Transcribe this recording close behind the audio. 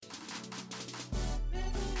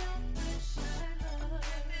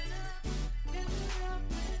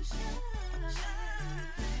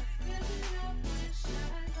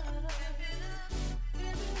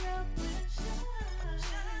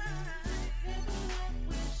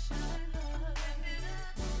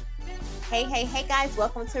Hey, guys,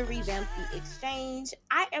 welcome to Revamp the Exchange.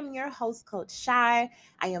 I am your host, Coach Shy.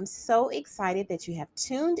 I am so excited that you have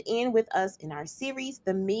tuned in with us in our series,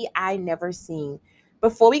 The Me I Never Seen.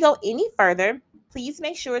 Before we go any further, please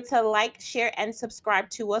make sure to like, share, and subscribe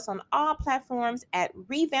to us on all platforms at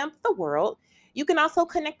Revamp the World. You can also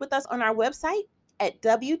connect with us on our website at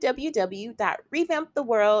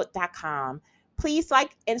www.revamptheworld.com. Please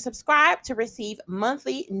like and subscribe to receive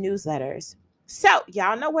monthly newsletters. So,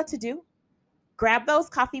 y'all know what to do. Grab those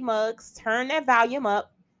coffee mugs, turn that volume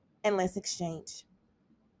up, and let's exchange.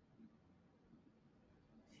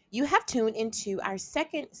 You have tuned into our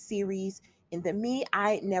second series in the Me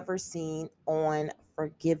I Never Seen on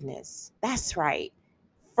forgiveness. That's right,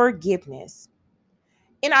 forgiveness.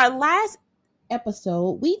 In our last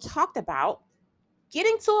episode, we talked about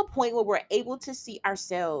getting to a point where we're able to see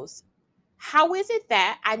ourselves. How is it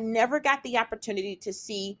that I never got the opportunity to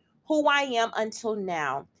see who I am until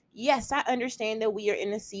now? Yes, I understand that we are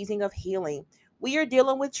in a season of healing. We are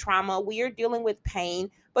dealing with trauma, we are dealing with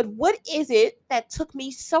pain, but what is it that took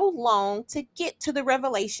me so long to get to the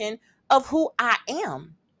revelation of who I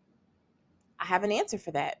am? I have an answer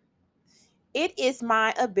for that. It is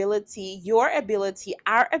my ability, your ability,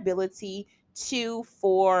 our ability to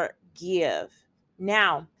forgive.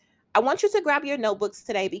 Now, I want you to grab your notebooks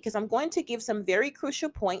today because I'm going to give some very crucial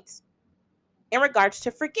points in regards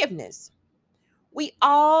to forgiveness. We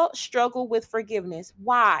all struggle with forgiveness.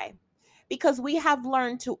 Why? Because we have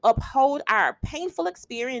learned to uphold our painful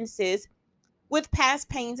experiences with past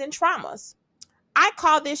pains and traumas. I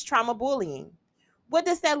call this trauma bullying. What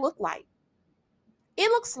does that look like?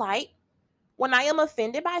 It looks like when I am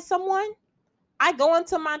offended by someone, I go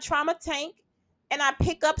into my trauma tank and I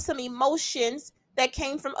pick up some emotions that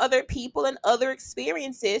came from other people and other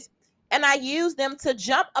experiences, and I use them to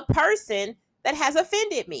jump a person that has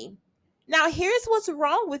offended me. Now, here's what's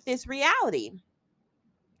wrong with this reality: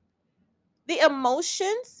 the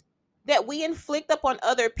emotions that we inflict upon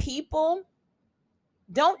other people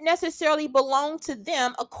don't necessarily belong to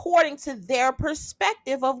them according to their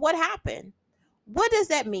perspective of what happened. What does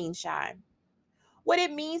that mean, Shy? What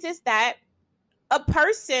it means is that a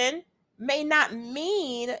person may not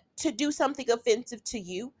mean to do something offensive to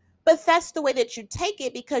you, but that's the way that you take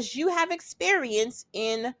it because you have experience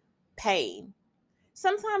in pain.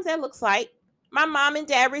 Sometimes that looks like my mom and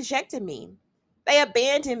dad rejected me. They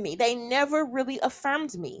abandoned me. They never really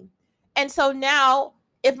affirmed me. And so now,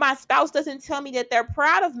 if my spouse doesn't tell me that they're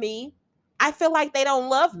proud of me, I feel like they don't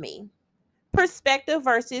love me. Perspective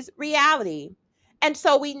versus reality. And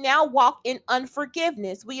so we now walk in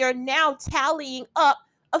unforgiveness. We are now tallying up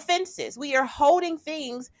offenses. We are holding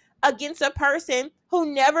things against a person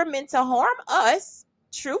who never meant to harm us.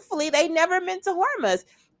 Truthfully, they never meant to harm us.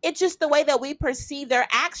 It's just the way that we perceive their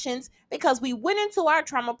actions because we went into our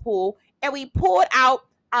trauma pool and we pulled out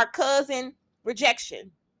our cousin rejection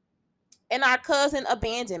and our cousin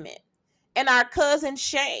abandonment and our cousin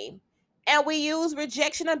shame. And we use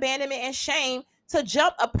rejection, abandonment, and shame to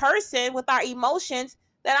jump a person with our emotions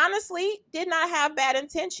that honestly did not have bad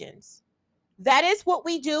intentions. That is what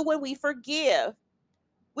we do when we forgive.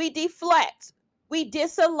 We deflect, we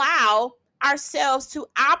disallow ourselves to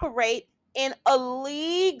operate in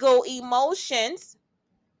illegal emotions,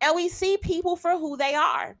 and we see people for who they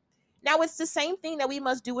are. Now, it's the same thing that we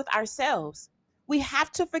must do with ourselves. We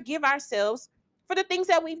have to forgive ourselves for the things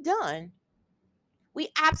that we've done. We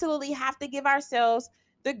absolutely have to give ourselves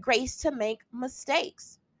the grace to make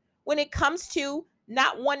mistakes. When it comes to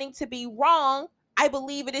not wanting to be wrong, I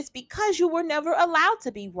believe it is because you were never allowed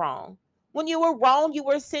to be wrong. When you were wrong, you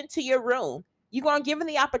were sent to your room. You weren't given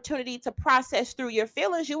the opportunity to process through your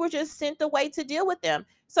feelings. You were just sent away to deal with them.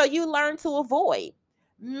 So you learned to avoid.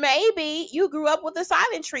 Maybe you grew up with a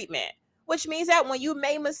silent treatment, which means that when you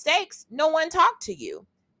made mistakes, no one talked to you.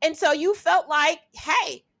 And so you felt like,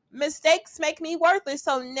 hey, mistakes make me worthless.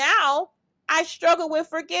 So now I struggle with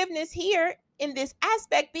forgiveness here in this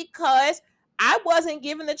aspect because I wasn't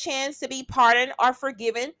given the chance to be pardoned or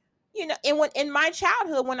forgiven, in my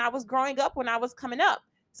childhood when I was growing up, when I was coming up.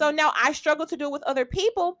 So now I struggle to do it with other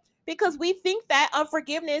people because we think that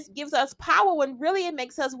unforgiveness gives us power when really it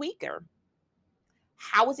makes us weaker.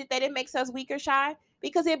 How is it that it makes us weaker, Shy?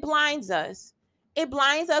 Because it blinds us. It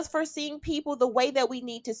blinds us for seeing people the way that we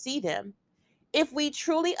need to see them. If we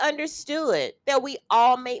truly understood that we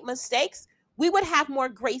all make mistakes, we would have more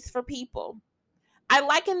grace for people. I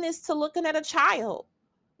liken this to looking at a child.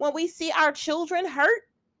 When we see our children hurt,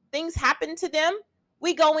 things happen to them,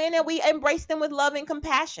 we go in and we embrace them with love and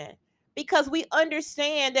compassion because we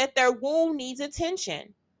understand that their wound needs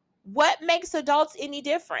attention. What makes adults any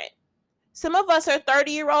different? Some of us are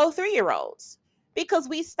 30-year-old 3-year-olds. because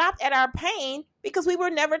we stopped at our pain because we were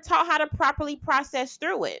never taught how to properly process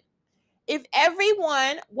through it. If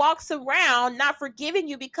everyone walks around not forgiving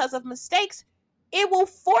you because of mistakes, it will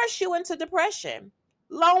force you into depression,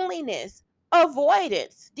 loneliness,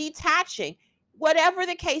 avoidance, detaching. Whatever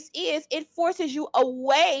the case is, it forces you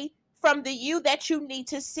away from the you that you need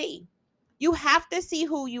to see. You have to see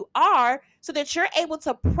who you are so that you're able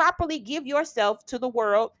to properly give yourself to the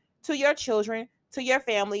world, to your children, to your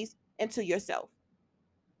families, and to yourself.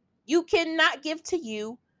 You cannot give to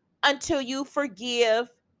you until you forgive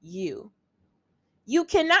you. You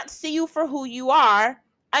cannot see you for who you are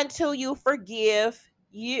until you forgive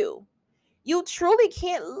you. You truly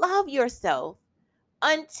can't love yourself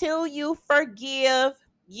until you forgive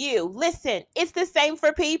you. Listen, it's the same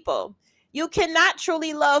for people. You cannot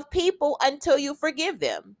truly love people until you forgive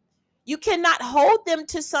them. You cannot hold them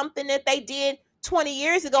to something that they did 20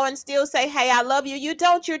 years ago and still say, hey, I love you. You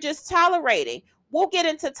don't, you're just tolerating. We'll get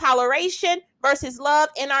into toleration versus love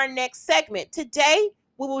in our next segment. Today,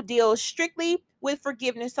 we will deal strictly with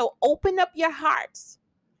forgiveness. So open up your hearts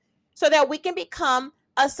so that we can become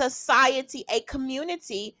a society, a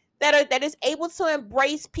community that is able to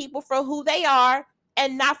embrace people for who they are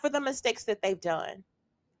and not for the mistakes that they've done.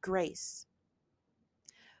 Grace.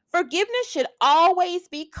 Forgiveness should always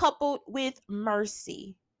be coupled with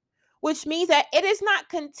mercy, which means that it is not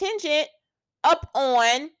contingent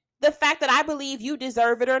upon the fact that I believe you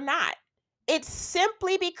deserve it or not. It's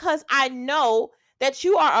simply because I know that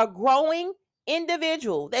you are a growing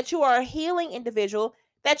individual, that you are a healing individual,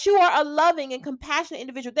 that you are a loving and compassionate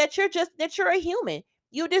individual, that you're a human.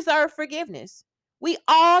 You deserve forgiveness. We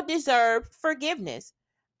all deserve forgiveness.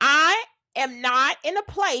 I am not in a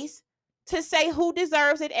place to say who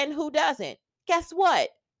deserves it and who doesn't. Guess what?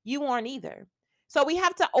 You aren't either. So we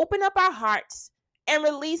have to open up our hearts and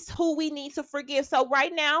release who we need to forgive. So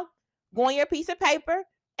right now, go on your piece of paper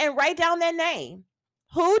and write down their name.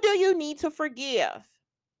 Who do you need to forgive?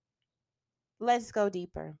 Let's go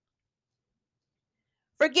deeper.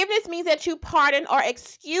 Forgiveness means that you pardon or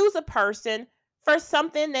excuse a person for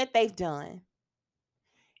something that they've done.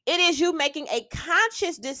 It is you making a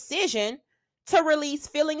conscious decision to release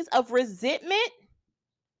feelings of resentment,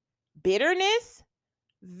 bitterness,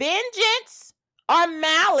 vengeance, or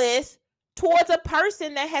malice towards a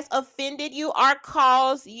person that has offended you or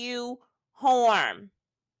caused you harm.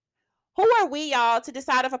 Who are we, y'all, to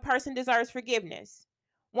decide if a person deserves forgiveness?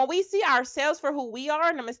 When we see ourselves for who we are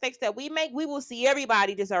and the mistakes that we make, we will see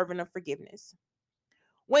everybody deserving of forgiveness.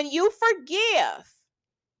 When you forgive,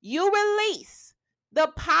 you release the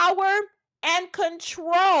power and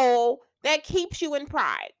control that keeps you in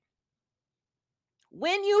pride.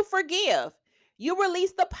 When you forgive, you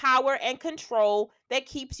release the power and control that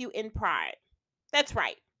keeps you in pride. That's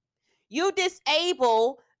right. You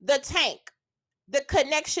disable the tank, the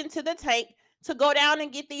connection to the tank, to go down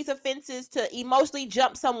and get these offenses, to emotionally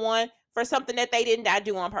jump someone for something that they didn't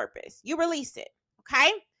do on purpose. You release it.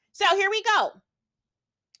 Okay? So here we go.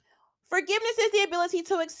 Forgiveness is the ability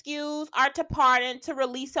to excuse or to pardon, to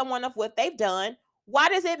release someone of what they've done. Why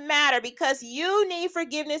does it matter? Because you need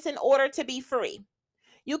forgiveness in order to be free.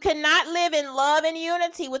 You cannot live in love and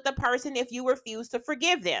unity with the person if you refuse to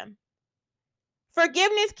forgive them.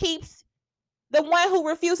 Forgiveness keeps the one who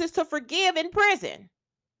refuses to forgive in prison.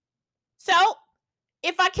 So,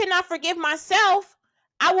 if I cannot forgive myself,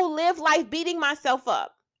 I will live life beating myself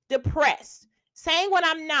up, depressed, saying what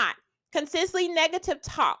I'm not, consistently negative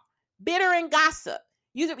talk, bitter and gossip.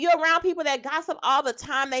 You're around people that gossip all the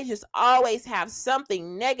time. They just always have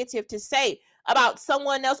something negative to say about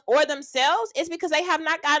someone else or themselves. It's because they have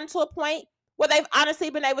not gotten to a point where they've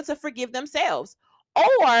honestly been able to forgive themselves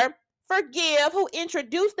or forgive who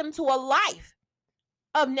introduced them to a life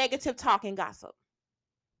of negative talk and gossip.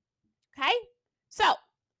 Okay? So,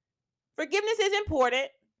 forgiveness is important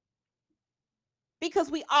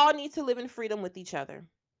because we all need to live in freedom with each other.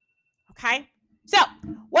 Okay? So,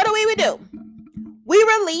 what do we do? We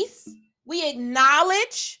release, we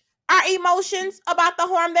acknowledge our emotions about the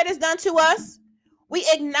harm that is done to us. We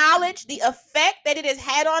acknowledge the effect that it has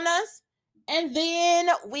had on us, and then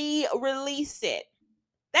we release it.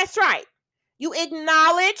 That's right. You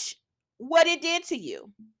acknowledge what it did to you,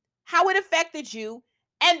 how it affected you,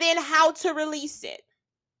 and then how to release it.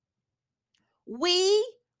 We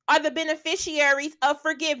are the beneficiaries of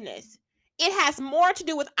forgiveness. It has more to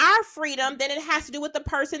do with our freedom than it has to do with the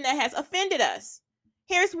person that has offended us.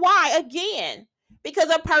 Here's why, again, because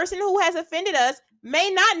a person who has offended us may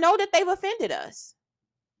not know that they've offended us.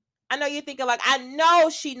 I know you're thinking like, I know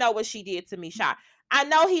she know what she did to me, Sha. I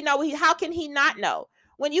know he know. How can he not know?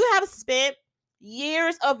 When you have spent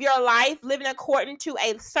years of your life living according to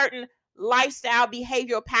a certain lifestyle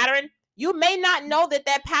behavioral pattern, you may not know that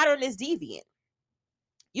that pattern is deviant.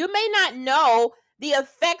 You may not know the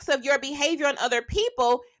effects of your behavior on other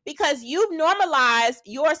people because you've normalized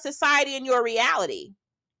your society and your reality.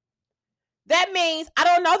 That means I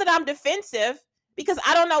don't know that I'm defensive because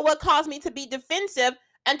I don't know what caused me to be defensive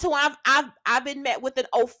until I've been met with an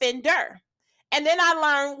offender. And then I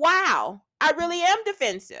learn, wow, I really am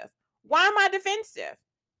defensive. Why am I defensive?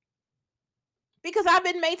 Because I've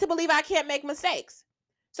been made to believe I can't make mistakes.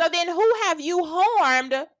 So then who have you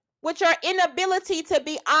harmed with your inability to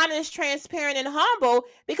be honest, transparent, and humble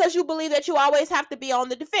because you believe that you always have to be on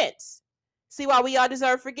the defense? See why we all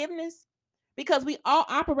deserve forgiveness? Because we all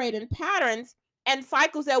operate in patterns and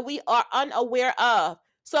cycles that we are unaware of.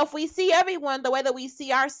 So if we see everyone the way that we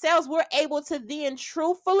see ourselves, we're able to then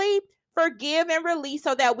truthfully forgive and release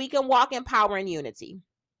so that we can walk in power and unity.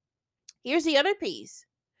 Here's the other piece.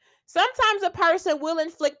 Sometimes a person will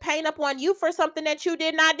inflict pain upon you for something that you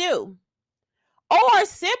did not do, or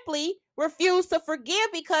simply refuse to forgive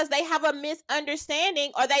because they have a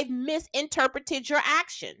misunderstanding or they've misinterpreted your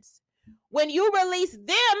actions. When you release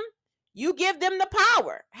them, you give them the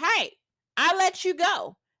power. Hey, I let you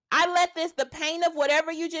go. I let the pain of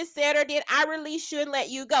whatever you just said or did, I release you and let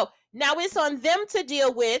you go. Now it's on them to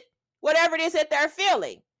deal with whatever it is that they're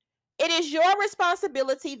feeling. It is your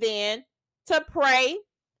responsibility then to pray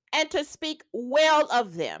and to speak well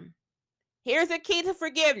of them. Here's the key to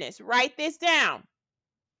forgiveness. Write this down.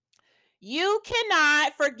 You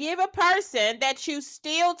cannot forgive a person that you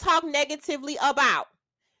still talk negatively about.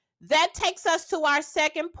 That takes us to our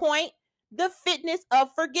second point, the fitness of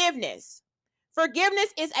forgiveness. Forgiveness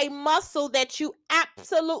is a muscle that you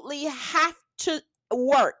absolutely have to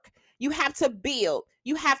work. You have to build.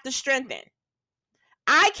 You have to strengthen.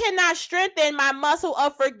 I cannot strengthen my muscle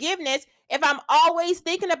of forgiveness if I'm always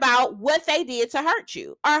thinking about what they did to hurt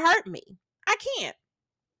you or hurt me. I can't.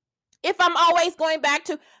 If I'm always going back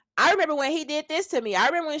to, I remember when he did this to me. I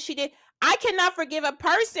remember when she did. I cannot forgive a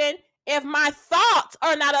person if my thoughts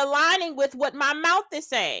are not aligning with what my mouth is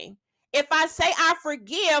saying. If I say I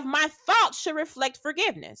forgive, my thoughts should reflect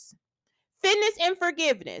forgiveness. Fitness and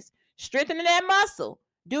forgiveness. Strengthening that muscle.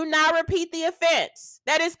 Do not repeat the offense.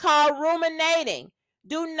 That is called ruminating.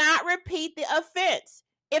 Do not repeat the offense.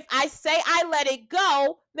 If I say I let it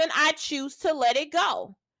go, then I choose to let it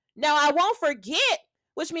go. Now, I won't forget,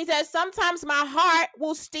 which means that sometimes my heart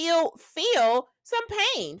will still feel some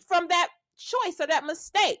pain from that choice or that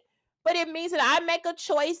mistake. But it means that I make a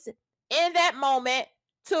choice in that moment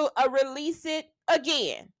to release it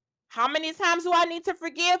again. How many times do I need to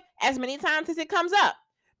forgive? As many times as it comes up.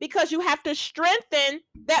 Because you have to strengthen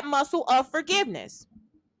that muscle of forgiveness.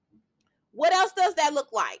 What else does that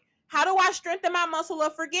look like? How do I strengthen my muscle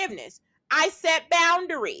of forgiveness? I set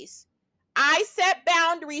boundaries. I set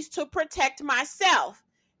boundaries to protect myself.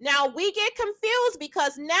 Now we get confused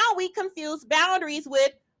because now we confuse boundaries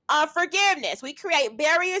with unforgiveness. We create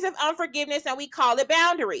barriers of unforgiveness and we call it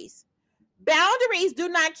boundaries. Boundaries do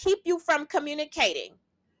not keep you from communicating.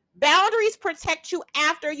 Boundaries protect you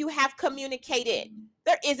after you have communicated.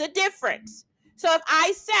 There is a difference. So if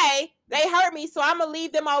I say they hurt me, so I'm going to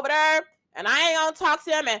leave them over there and I ain't going to talk to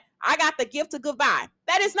them and I got the gift of goodbye.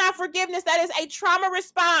 That is not forgiveness. That is a trauma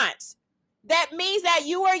response. That means that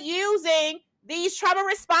you are using these trauma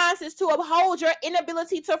responses to uphold your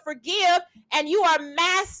inability to forgive and you are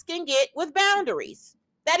masking it with boundaries.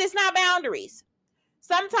 That is not boundaries.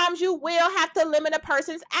 Sometimes you will have to limit a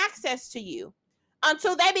person's access to you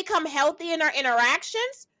until they become healthy in their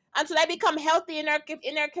interactions, until they become healthy in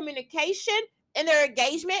their communication, in their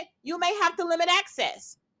engagement. You may have to limit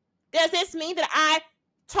access. Does this mean that I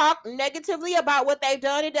talk negatively about what they've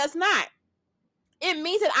done? It does not. It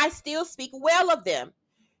means that I still speak well of them.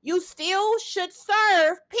 You still should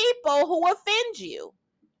serve people who offend you.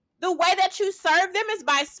 The way that you serve them is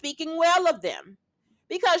by speaking well of them.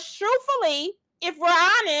 Because truthfully, if we're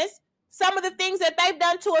honest, some of the things that they've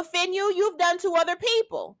done to offend you, you've done to other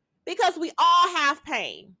people. Because we all have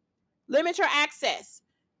pain. Limit your access.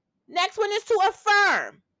 Next one is to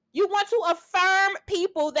affirm. You want to affirm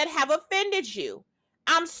people that have offended you.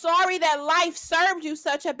 I'm sorry that life served you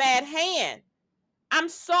such a bad hand. I'm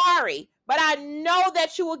sorry, but I know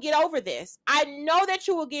that you will get over this. I know that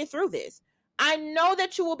you will get through this. I know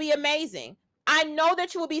that you will be amazing. I know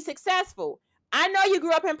that you will be successful. I know you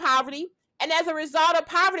grew up in poverty, and as a result of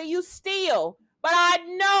poverty, you steal. But I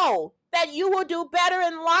know that you will do better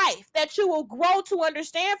in life, that you will grow to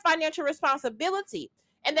understand financial responsibility,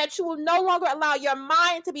 and that you will no longer allow your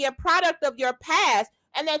mind to be a product of your past,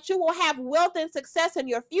 and that you will have wealth and success in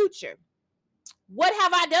your future. What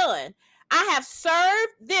have I done? I have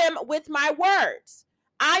served them with my words.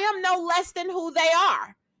 I am no less than who they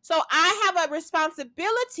are. So I have a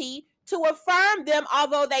responsibility to affirm them,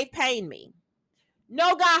 although they pain me.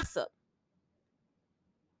 No gossip.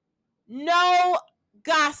 No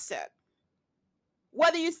gossip.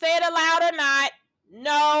 Whether you say it aloud or not,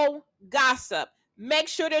 no gossip. Make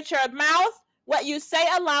sure that your mouth, what you say,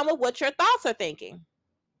 align with what your thoughts are thinking.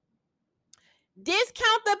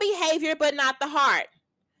 Discount the behavior, but not the heart.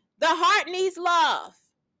 The heart needs love.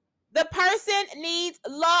 The person needs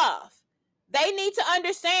love. They need to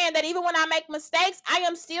understand that even when I make mistakes, I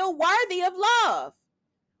am still worthy of love.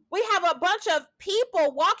 We have a bunch of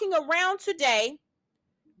people walking around today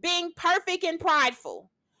being perfect and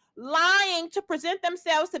prideful, lying to present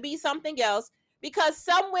themselves to be something else because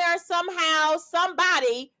somewhere, somehow,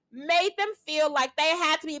 somebody made them feel like they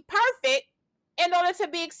had to be perfect in order to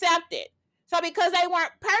be accepted. So because they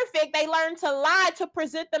weren't perfect, they learned to lie to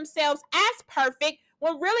present themselves as perfect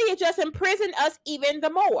when really it just imprisoned us even the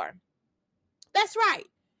more. That's right.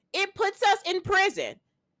 It puts us in prison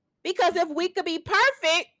because if we could be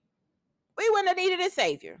perfect, we wouldn't have needed a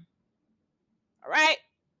savior. All right.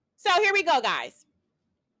 So here we go, guys.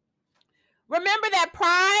 Remember that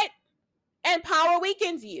pride and power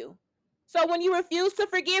weakens you. So when you refuse to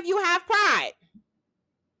forgive, you have pride.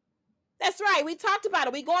 That's right. We talked about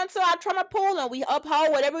it. We go into our trauma pool and we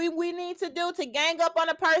uphold whatever we need to do to gang up on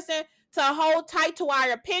a person, to hold tight to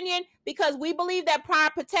our opinion, because we believe that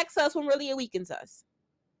pride protects us when really it weakens us.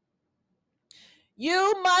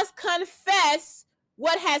 You must confess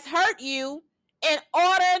what has hurt you in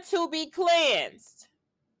order to be cleansed.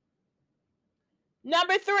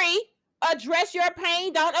 Number 3, address your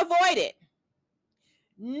pain. Don't avoid it.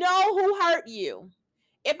 Know who hurt you.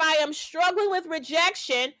 If I am struggling with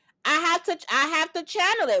rejection, I have to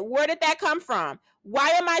channel it. Where did that come from? Why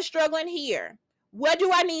am I struggling here? What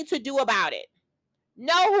do I need to do about it?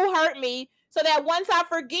 Know who hurt me so that once I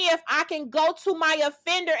forgive, I can go to my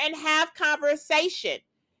offender and have conversation.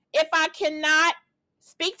 If I cannot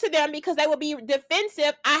speak to them because they will be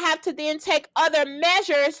defensive, I have to then take other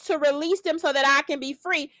measures to release them so that I can be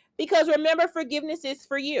free. Because remember, forgiveness is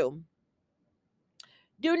for you.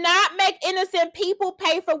 Do not make innocent people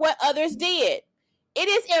pay for what others did. It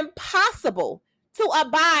is impossible to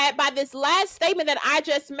abide by this last statement that I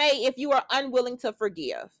just made if you are unwilling to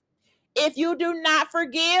forgive. If you do not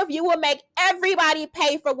forgive, you will make everybody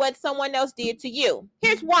pay for what someone else did to you.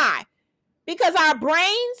 Here's why. Because our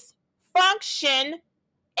brains function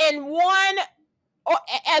in one or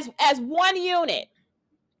as one unit,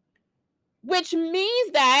 which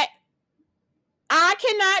means that I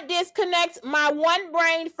cannot disconnect my one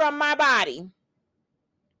brain from my body.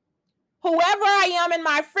 Whoever I am in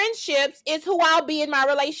my friendships is who I'll be in my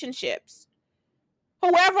relationships.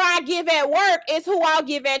 Whoever I give at work is who I'll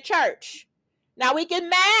give at church. Now, we can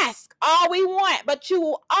mask all we want, but you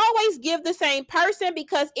will always give the same person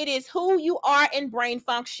because it is who you are in brain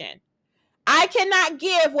function. I cannot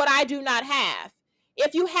give what I do not have.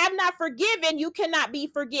 If you have not forgiven, you cannot be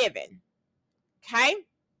forgiven. Okay?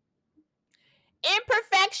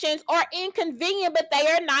 Imperfections are inconvenient, but they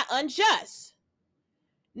are not unjust.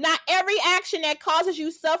 Not every action that causes you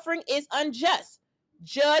suffering is unjust.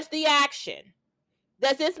 Judge the action.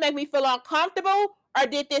 Does this make me feel uncomfortable or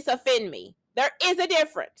did this offend me? There is a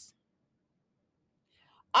difference.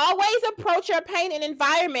 Always approach your pain in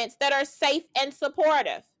environments that are safe and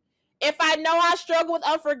supportive. If I know I struggle with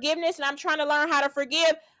unforgiveness and I'm trying to learn how to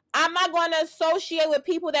forgive, I'm not going to associate with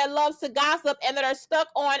people that love to gossip and that are stuck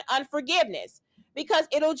on unforgiveness because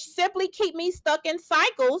it'll simply keep me stuck in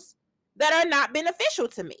cycles that are not beneficial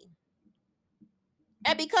to me.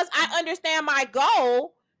 And because I understand my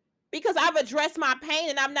goal, because I've addressed my pain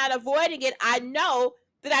and I'm not avoiding it, I know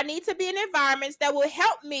that I need to be in environments that will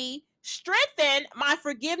help me strengthen my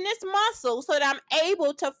forgiveness muscle so that I'm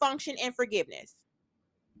able to function in forgiveness.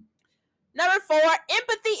 Number 4,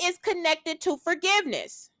 empathy is connected to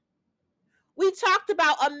forgiveness. We talked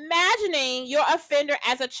about imagining your offender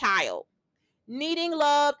as a child, needing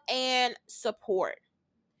love and support.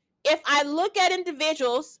 If I look at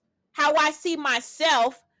individuals how I see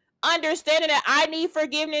myself, understanding that I need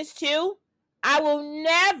forgiveness too, I will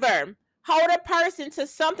never hold a person to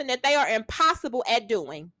something that they are impossible at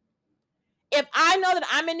doing. If I know that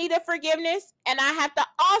I'm in need of forgiveness and I have to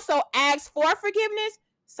also ask for forgiveness,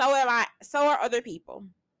 so am I. So are other people.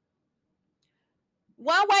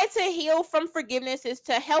 One way to heal from forgiveness is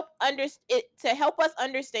to help us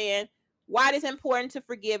understand why it is important to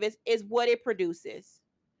forgive is what it produces.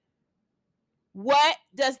 What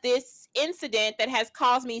does this incident that has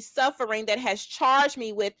caused me suffering, that has charged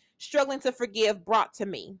me with struggling to forgive, brought to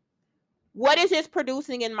me? What is this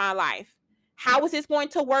producing in my life? How is this going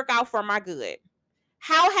to work out for my good?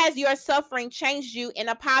 How has your suffering changed you in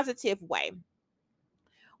a positive way?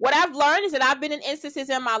 What I've learned is that I've been in instances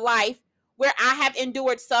in my life where I have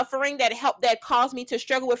endured suffering that caused me to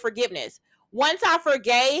struggle with forgiveness. Once I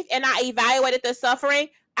forgave and I evaluated the suffering,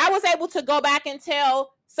 I was able to go back and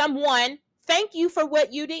tell someone, thank you for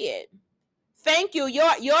what you did. Thank you.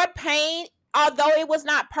 Your pain, although it was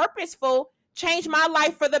not purposeful, changed my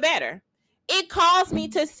life for the better. It caused me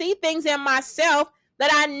to see things in myself that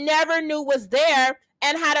I never knew was there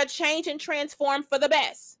and how to change and transform for the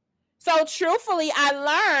best. So truthfully, I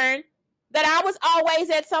learned that I was always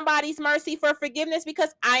at somebody's mercy for forgiveness because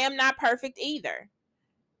I am not perfect either.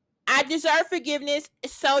 I deserve forgiveness,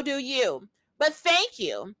 so do you. But thank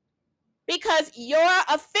you, because your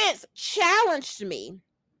offense challenged me,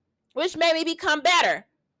 which made me become better.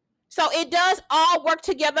 So it does all work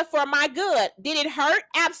together for my good. Did it hurt?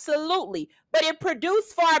 Absolutely. But it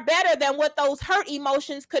produced far better than what those hurt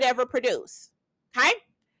emotions could ever produce. Okay?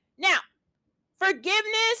 Now,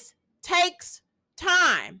 forgiveness takes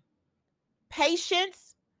time,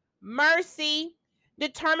 patience, mercy,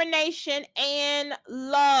 determination, and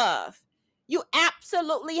love. You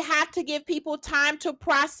absolutely have to give people time to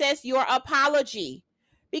process your apology,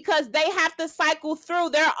 because they have to cycle through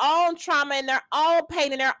their own trauma and their own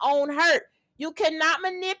pain and their own hurt. You cannot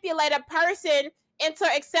manipulate a person into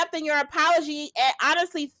accepting your apology and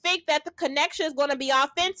honestly think that the connection is going to be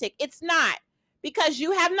authentic. It's not, because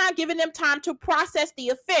you have not given them time to process the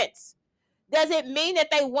offense. Does it mean that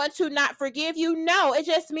they want to not forgive you? No, it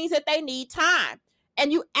just means that they need time.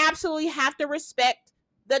 And you absolutely have to respect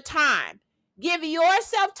the time. Give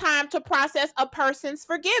yourself time to process a person's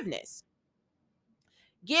forgiveness.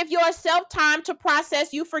 Give yourself time to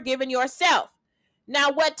process you forgiving yourself.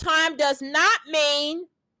 Now, what time does not mean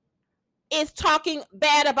is talking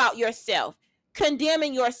bad about yourself,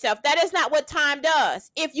 condemning yourself. That is not what time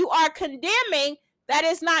does. If you are condemning, that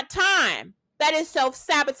is not time. That is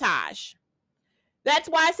self-sabotage. That's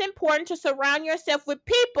why it's important to surround yourself with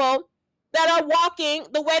people that are walking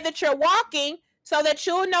the way that you're walking, so that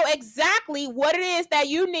you'll know exactly what it is that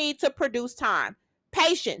you need to produce time.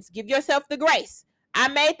 Patience. Give yourself the grace. I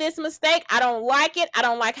made this mistake. I don't like it. I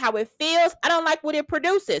don't like how it feels. I don't like what it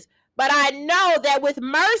produces. But I know that with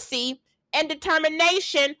mercy and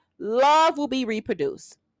determination, love will be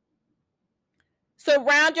reproduced.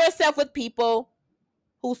 Surround yourself with people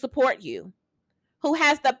who support you, who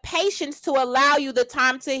has the patience to allow you the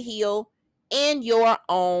time to heal in your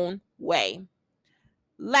own way.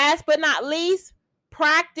 Last but not least,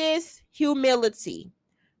 practice humility.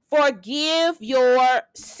 Forgive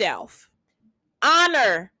yourself.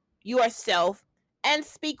 Honor yourself and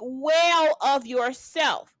speak well of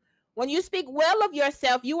yourself. When you speak well of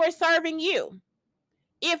yourself, you are serving you.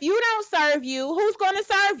 If you don't serve you, who's going to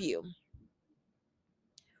serve you?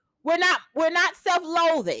 We're not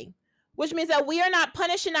self-loathing, which means that we are not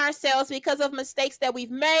punishing ourselves because of mistakes that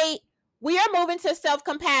we've made. We are moving to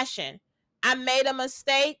self-compassion. I made a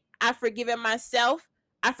mistake. I've forgiven myself.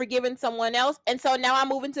 I've forgiven someone else. And so now I'm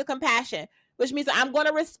moving to compassion, which means I'm going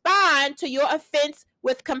to respond to your offense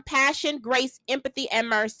with compassion, grace, empathy, and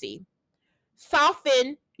mercy.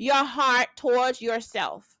 Soften your heart towards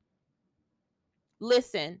yourself.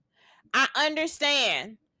 Listen, I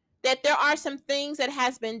understand that there are some things that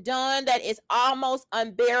has been done that is almost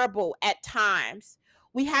unbearable at times.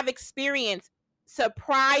 We have experienced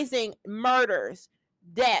surprising murders,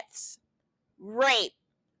 deaths, rape,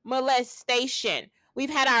 molestation. We've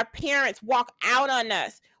had our parents walk out on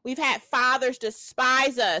us. We've had fathers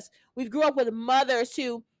despise us. We've grew up with mothers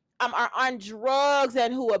who are on drugs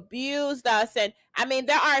and who abused us. And I mean,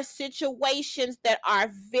 there are situations that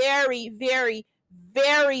are very, very,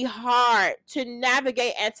 very hard to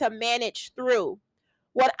navigate and to manage through.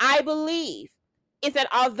 What I believe is that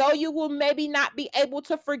although you will maybe not be able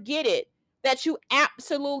to forget it, that you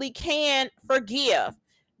absolutely can forgive,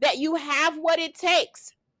 that you have what it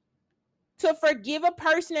takes to forgive a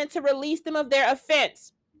person and to release them of their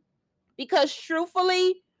offense. Because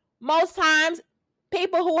truthfully, most times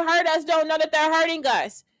people who hurt us don't know that they're hurting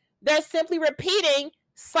us. They're simply repeating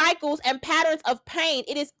cycles and patterns of pain.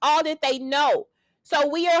 It is all that they know. So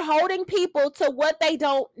we are holding people to what they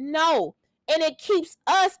don't know. And it keeps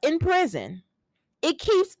us in prison. It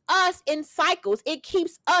keeps us in cycles. It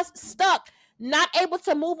keeps us stuck, not able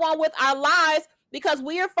to move on with our lives because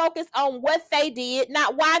we are focused on what they did,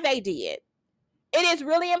 not why they did. It is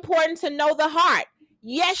really important to know the heart.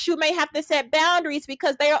 Yes, you may have to set boundaries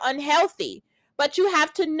because they are unhealthy, but you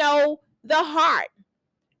have to know the heart.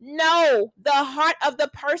 Know the heart of the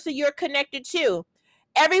person you're connected to.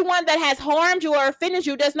 Everyone that has harmed you or offended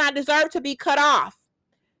you does not deserve to be cut off.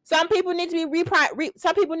 Some people need to be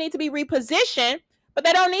repositioned, but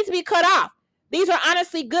they don't need to be cut off. These are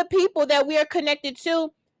honestly good people that we are connected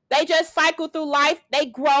to. They just cycle through life. They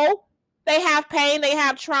grow. They have pain. They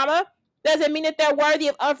have trauma. Doesn't mean that they're worthy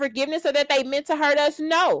of unforgiveness or that they meant to hurt us.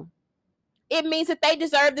 No. It means that they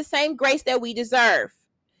deserve the same grace that we deserve.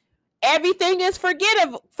 Everything is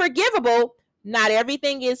forgivable. Not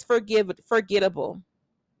everything is forgettable.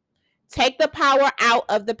 Take the power out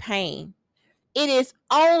of the pain. It is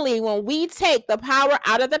only when we take the power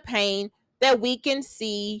out of the pain that we can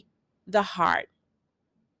see the heart.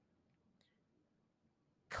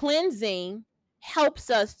 Cleansing helps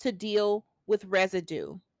us to deal with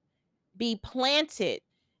residue. Be planted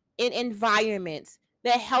in environments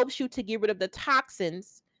that helps you to get rid of the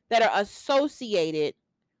toxins that are associated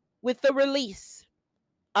with the release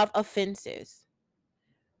of offenses.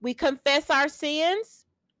 We confess our sins,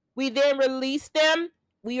 we then release them,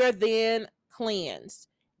 we are then cleansed.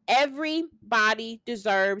 Everybody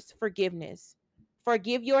deserves forgiveness.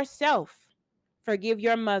 Forgive yourself. Forgive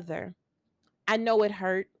your mother. I know it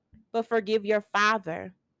hurt, but forgive your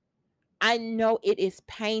father. I know it is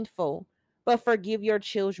painful, but forgive your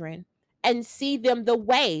children and see them the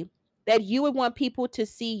way that you would want people to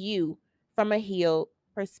see you from a healed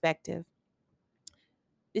perspective.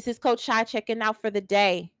 This is Coach Shy checking out for the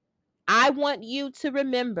day. I want you to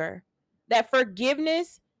remember that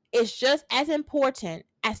forgiveness is just as important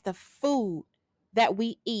as the food that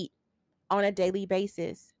we eat on a daily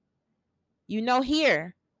basis. You know,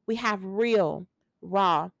 here we have real,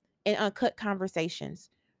 raw, and uncut conversations.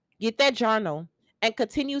 Get that journal and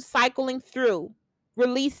continue cycling through,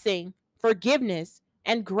 releasing forgiveness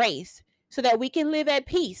and grace so that we can live at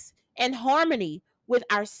peace and harmony with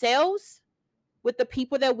ourselves, with the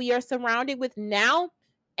people that we are surrounded with now,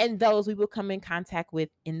 and those we will come in contact with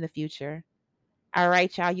in the future. All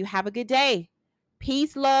right, y'all. You have a good day.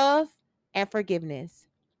 Peace, love, and forgiveness.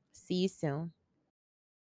 See you soon.